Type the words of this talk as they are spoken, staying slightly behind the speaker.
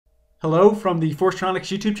Hello from the Forcetronics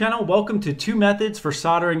YouTube channel. Welcome to 2 methods for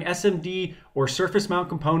soldering SMD or surface mount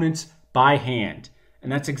components by hand.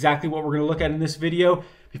 And that's exactly what we're going to look at in this video.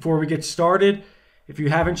 Before we get started, if you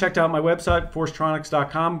haven't checked out my website,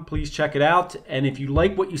 forcetronics.com, please check it out. And if you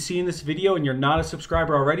like what you see in this video and you're not a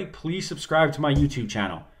subscriber already, please subscribe to my YouTube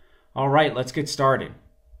channel. All right, let's get started.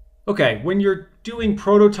 Okay, when you're doing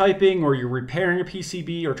prototyping or you're repairing a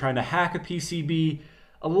PCB or trying to hack a PCB,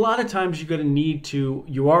 a lot of times you are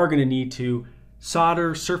going to need to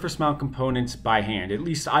solder surface mount components by hand. At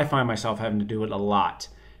least I find myself having to do it a lot.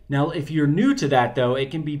 Now, if you're new to that though,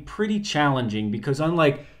 it can be pretty challenging because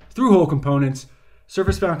unlike through-hole components,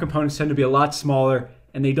 surface mount components tend to be a lot smaller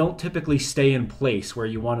and they don't typically stay in place where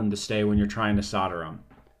you want them to stay when you're trying to solder them.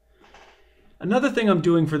 Another thing I'm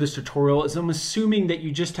doing for this tutorial is I'm assuming that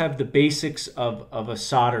you just have the basics of a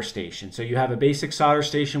solder station. So you have a basic solder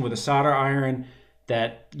station with a solder iron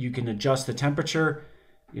that you can adjust the temperature.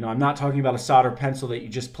 You know, I'm not talking about a solder pencil that you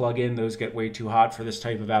just plug in. Those get way too hot for this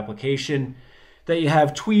type of application. That you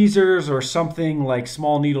have tweezers or something like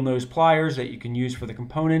small needle nose pliers that you can use for the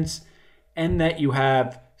components. And that you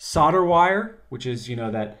have solder wire, which is, you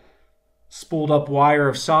know, that spooled up wire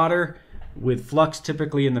of solder with flux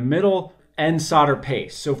typically in the middle, and solder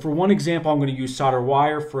paste. So for one example, I'm going to use solder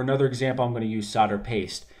wire. For another example, I'm going to use solder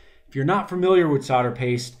paste. If you're not familiar with solder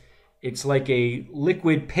paste, it's like a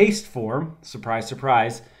liquid paste form, surprise,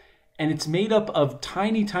 surprise, and it's made up of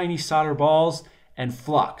tiny, tiny solder balls and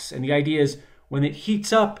flux. And the idea is when it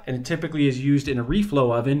heats up, and it typically is used in a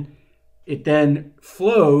reflow oven, it then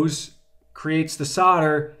flows, creates the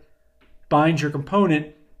solder, binds your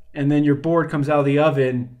component, and then your board comes out of the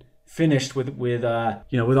oven finished with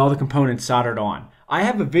all the components soldered on. I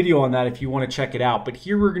have a video on that if you want to check it out, but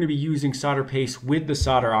here we're going to be using solder paste with the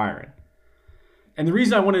solder iron. And the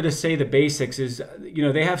reason I wanted to say the basics is, you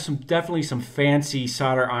know, they have definitely some fancy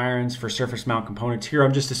solder irons for surface mount components. Here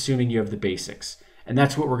I'm just assuming you have the basics. And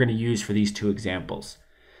that's what we're going to use for these two examples.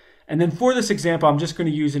 And then for this example, I'm just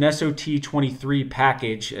going to use an SOT23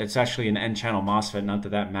 package. It's actually an N-channel MOSFET, not that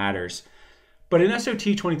that matters. But an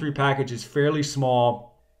SOT23 package is fairly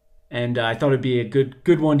small, and I thought it'd be a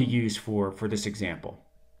good one to use for this example.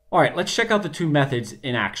 All right, let's check out the two methods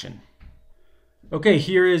in action. Okay,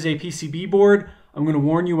 here is a PCB board. I'm going to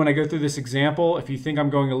warn you when I go through this example, if you think I'm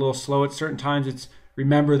going a little slow at certain times,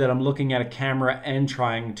 remember that I'm looking at a camera and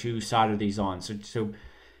trying to solder these on. So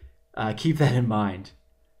keep that in mind.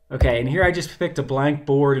 Okay, and here I just picked a blank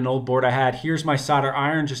board, an old board I had. Here's my solder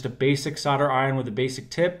iron, just a basic solder iron with a basic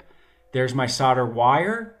tip. There's my solder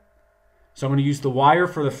wire. So I'm going to use the wire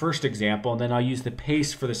for the first example, and then I'll use the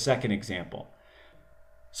paste for the second example.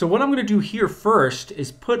 So what I'm going to do here first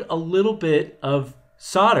is put a little bit of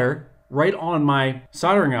solder right on my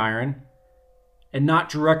soldering iron and not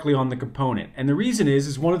directly on the component. And the reason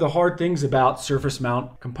is one of the hard things about surface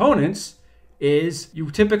mount components is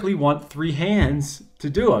you typically want 3 hands to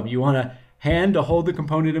do them. You want a hand to hold the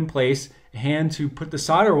component in place, a hand to put the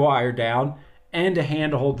solder wire down, and a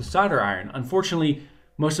hand to hold the solder iron. Unfortunately,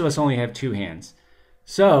 most of us only have 2 hands.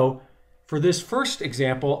 So for this first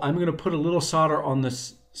example, I'm going to put a little solder on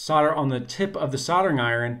the tip of the soldering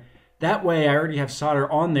iron. That way I already have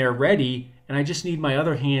solder on there ready, and I just need my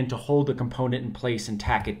other hand to hold the component in place and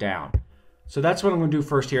tack it down. So that's what I'm going to do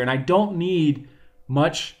first here. And I don't need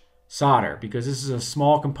much solder because this is a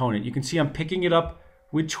small component. You can see I'm picking it up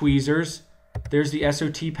with tweezers. There's the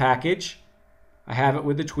SOT package. I have it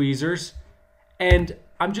with the tweezers. And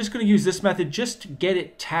I'm just going to use this method just to get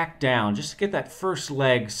it tacked down, just to get that first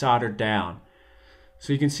leg soldered down.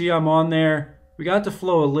 So you can see I'm on there. We got to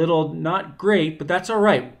flow a little, not great, but that's all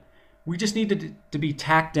right. We just need it to be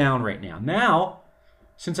tacked down right now. Now,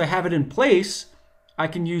 since I have it in place, I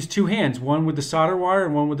can use 2 hands, one with the solder wire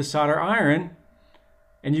and one with the solder iron.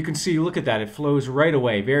 And you can see, look at that, it flows right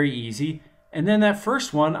away, very easy. And then that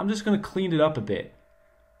first one, I'm just going to clean it up a bit.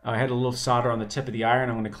 I had a little solder on the tip of the iron,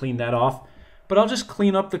 I'm going to clean that off. But I'll just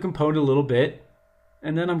clean up the component a little bit,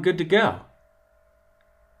 and then I'm good to go.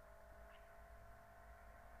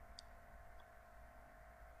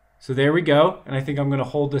 So there we go, and I think I'm going to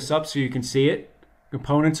hold this up so you can see it.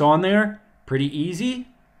 Components on there, pretty easy,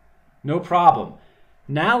 no problem.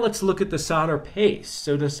 Now let's look at the solder paste.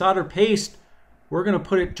 So the solder paste, we're going to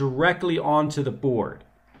put it directly onto the board.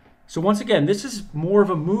 So once again, this is more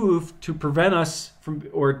of a move to prevent us from,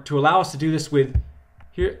 or to allow us to do this with,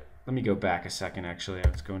 here, let me go back a second actually, I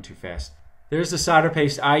was going too fast. There's the solder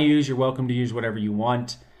paste I use, you're welcome to use whatever you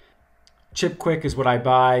want. Chip Quick is what I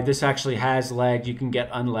buy. This actually has lead. You can get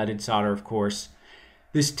unleaded solder, of course.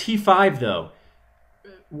 This T5 though,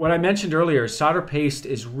 what I mentioned earlier, solder paste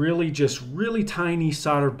is really just really tiny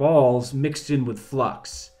solder balls mixed in with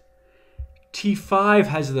flux. T5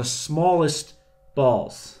 has the smallest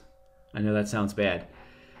balls. I know that sounds bad.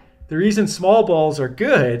 The reason small balls are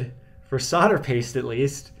good, for solder paste at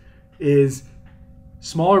least, is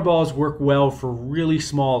smaller balls work well for really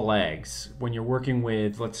small legs. When you're working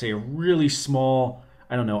with, let's say, a really small,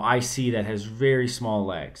 I don't know, IC that has very small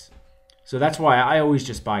legs. So that's why I always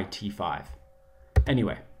just buy T5.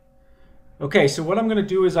 Anyway. Okay, so what I'm going to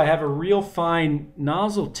do is I have a real fine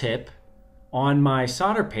nozzle tip on my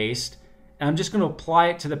solder paste, and I'm just going to apply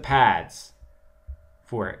it to the pads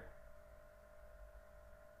for it.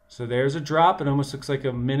 So there's a drop. It almost looks like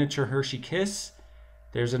a miniature Hershey Kiss.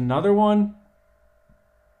 There's another one.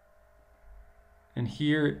 And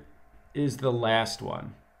here is the last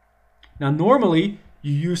one. Now normally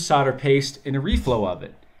you use solder paste in a reflow of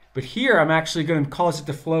it, but here I'm actually going to cause it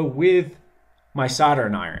to flow with my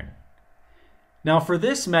soldering iron. Now for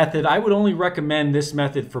this method, I would only recommend this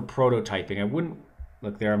method for prototyping. I wouldn't,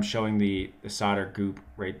 look there, I'm showing the solder goop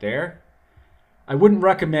right there. I wouldn't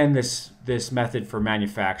recommend this method for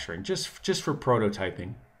manufacturing, just for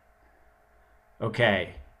prototyping.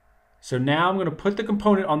 Okay, so now I'm going to put the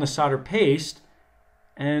component on the solder paste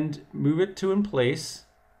and move it to in place.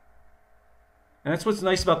 And that's what's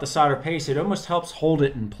nice about the solder paste. It almost helps hold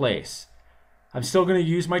it in place. I'm still going to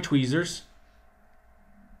use my tweezers.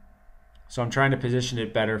 So I'm trying to position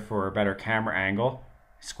it better for a better camera angle.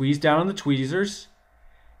 Squeeze down on the tweezers.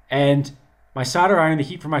 And my solder iron, the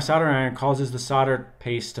heat from my soldering iron causes the solder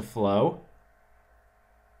paste to flow.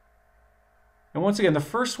 And once again, the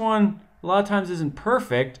first one a lot of times isn't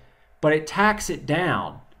perfect, but it tacks it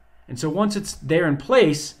down. And so once it's there in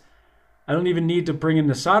place, I don't even need to bring in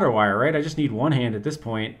the solder wire, right? I just need one hand at this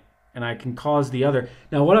point, and I can cause the other.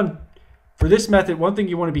 Now, for this method, one thing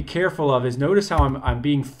you want to be careful of is notice how I'm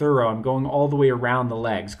being thorough. I'm going all the way around the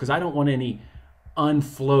legs because I don't want any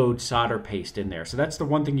unflowed solder paste in there. So that's the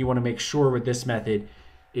one thing you want to make sure with this method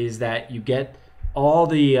is that you get all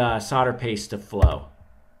the solder paste to flow.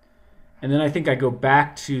 And then I think I go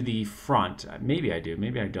back to the front. Maybe I do,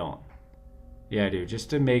 maybe I don't. Yeah, I do, just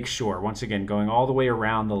to make sure. Once again, going all the way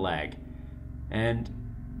around the leg. And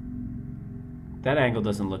that angle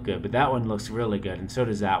doesn't look good, but that one looks really good, and so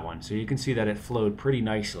does that one. So you can see that it flowed pretty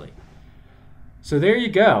nicely. So there you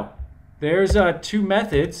go. There's two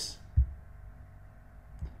methods.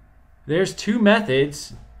 There's two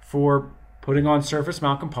methods for putting on surface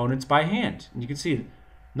mount components by hand. And you can see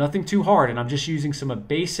nothing too hard, and I'm just using some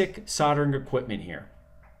basic soldering equipment here.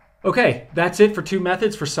 Okay, that's it for two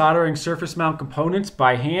methods for soldering surface mount components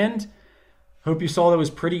by hand. Hope you saw that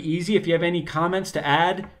was pretty easy. If you have any comments to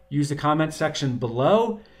add, use the comment section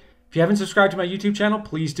below. If you haven't subscribed to my YouTube channel,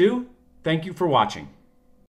 please do. Thank you for watching.